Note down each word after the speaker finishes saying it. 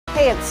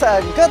Hey, it's a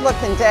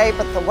good-looking day,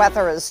 but the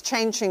weather is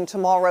changing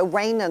tomorrow.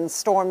 Rain and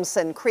storms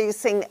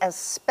increasing,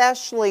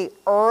 especially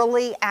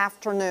early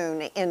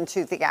afternoon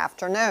into the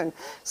afternoon.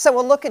 So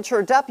we'll look at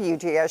your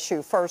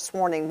WDSU first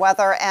warning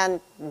weather, and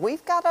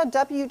we've got a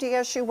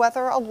WDSU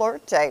weather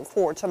alert day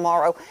for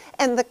tomorrow.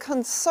 And the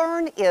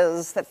concern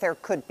is that there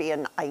could be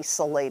an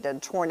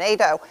isolated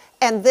tornado.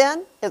 And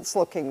then it's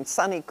looking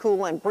sunny,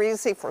 cool, and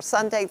breezy for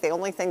Sunday. The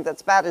only thing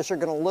that's bad is you're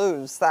going to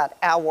lose that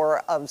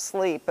hour of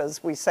sleep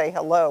as we say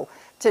hello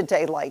to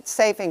daylight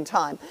saving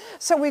time.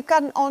 So we've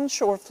got an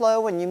onshore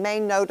flow, and you may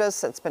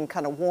notice it's been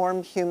kind of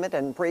warm, humid,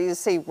 and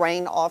breezy.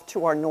 Rain off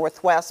to our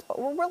northwest, but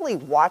we're really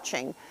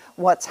watching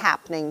what's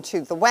happening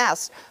to the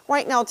west.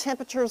 Right now,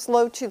 temperatures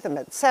low to the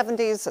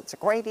mid-70s. It's a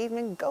great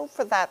evening. Go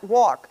for that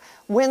walk.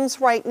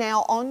 Winds right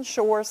now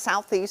onshore,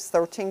 southeast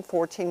 13,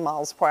 14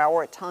 miles per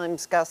hour, at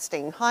times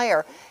gusting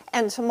higher.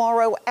 And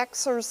tomorrow,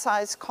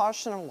 exercise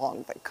caution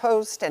along the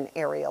coast and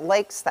area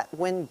lakes. That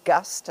wind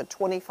gusts to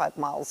 25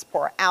 miles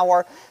per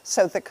hour.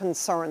 So the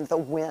concern, the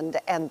wind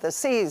and the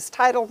seas.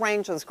 Tidal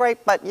range is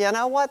great, but you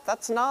know what?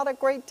 That's not a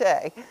great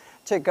day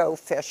to go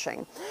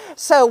fishing.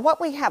 So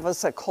what we have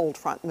is a cold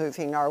front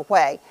moving our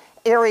way.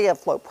 Area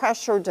of low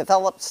pressure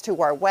develops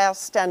to our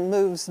west and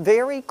moves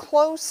very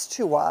close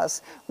to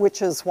us,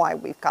 which is why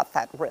we've got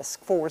that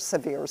risk for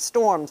severe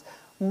storms.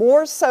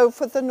 More so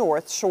for the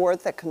North Shore.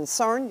 The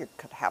concern, you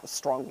could have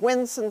strong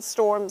winds and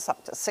storms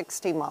up to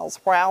 60 miles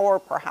per hour,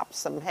 perhaps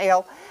some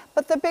hail.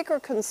 But the bigger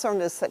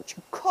concern is that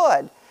you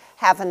could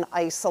have an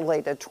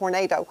isolated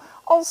tornado.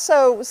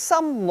 Also,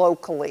 some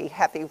locally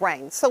heavy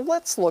rain. So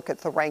let's look at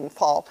the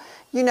rainfall.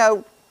 You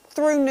know,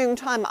 through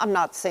noontime, I'm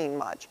not seeing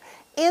much.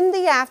 In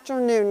the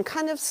afternoon,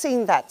 kind of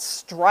seeing that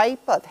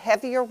stripe of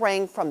heavier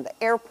rain from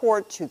the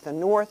airport to the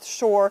North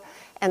Shore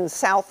and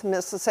South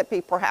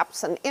Mississippi,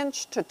 perhaps 1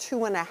 inch to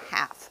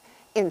 2.5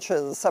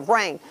 inches of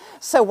rain.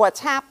 So what's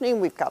happening?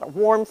 We've got a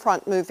warm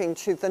front moving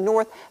to the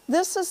north.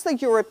 This is the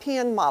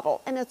European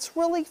model, and it's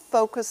really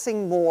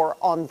focusing more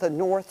on the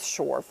North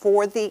Shore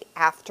for the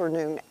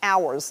afternoon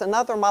hours.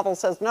 Another model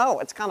says, no,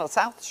 it's kind of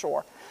South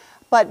Shore.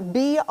 But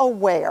be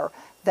aware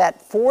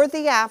that for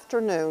the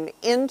afternoon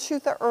into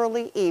the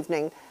early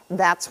evening,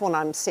 that's when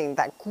I'm seeing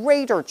that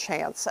greater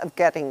chance of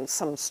getting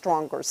some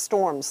stronger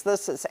storms.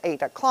 This is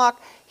 8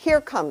 o'clock. Here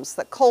comes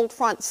the cold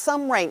front,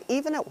 some rain,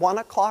 even at 1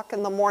 o'clock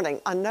in the morning.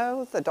 I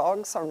know the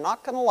dogs are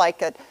not going to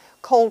like it.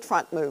 Cold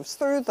front moves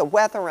through, the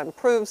weather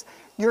improves.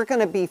 You're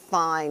going to be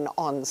fine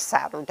on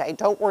Saturday.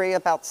 Don't worry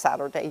about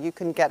Saturday. You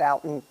can get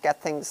out and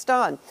get things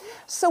done.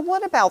 So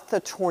what about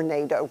the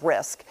tornado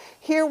risk?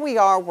 Here we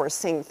are, we're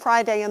seeing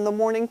Friday in the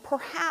morning,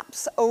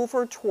 perhaps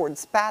over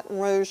towards Baton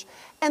Rouge.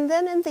 And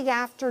then in the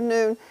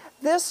afternoon,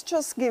 this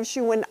just gives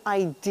you an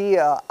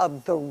idea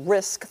of the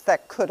risk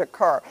that could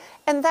occur.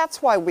 And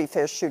that's why we've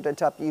issued a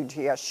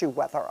WDSU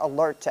weather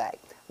alert day.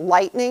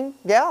 Lightning,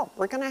 yeah,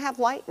 we're going to have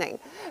lightning.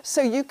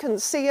 So you can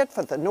see it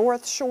for the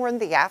North Shore in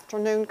the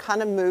afternoon,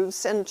 kind of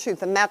moves into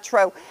the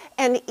metro.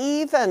 And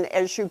even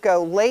as you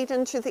go late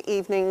into the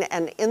evening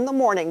and in the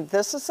morning,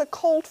 this is a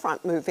cold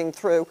front moving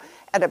through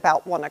at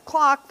about 1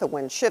 o'clock. The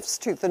wind shifts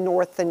to the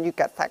north, and you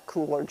get that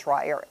cooler,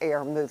 drier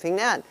air moving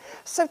in.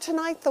 So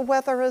tonight the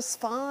weather is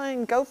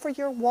fine. Go for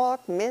your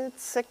walk,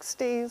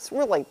 mid-60s,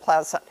 really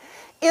pleasant.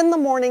 In the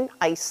morning,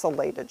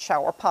 isolated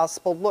shower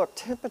possible. Look,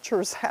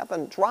 temperatures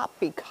haven't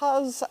dropped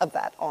because of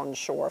that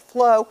onshore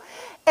flow.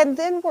 And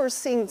then we're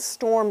seeing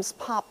storms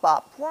pop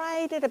up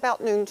right at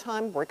about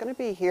noontime. We're going to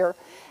be here.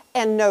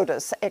 And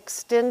notice,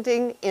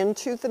 extending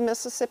into the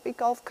Mississippi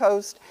Gulf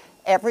Coast.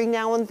 Every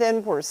now and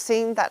then we're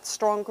seeing that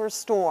stronger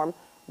storm.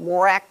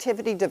 More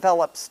activity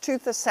develops to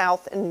the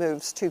south and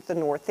moves to the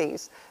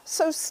northeast.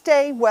 So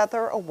stay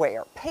weather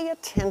aware. Pay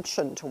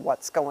attention to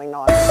what's going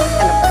on. And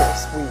of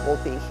course, we will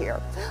be here.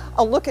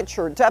 A look at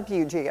your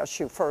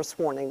WDSU first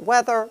warning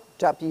weather.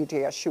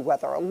 WDSU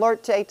weather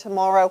alert day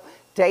tomorrow.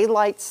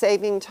 Daylight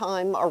saving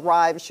time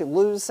arrives. You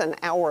lose an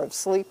hour of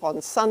sleep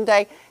on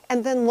Sunday.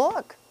 And then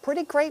look,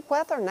 pretty great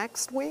weather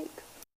next week.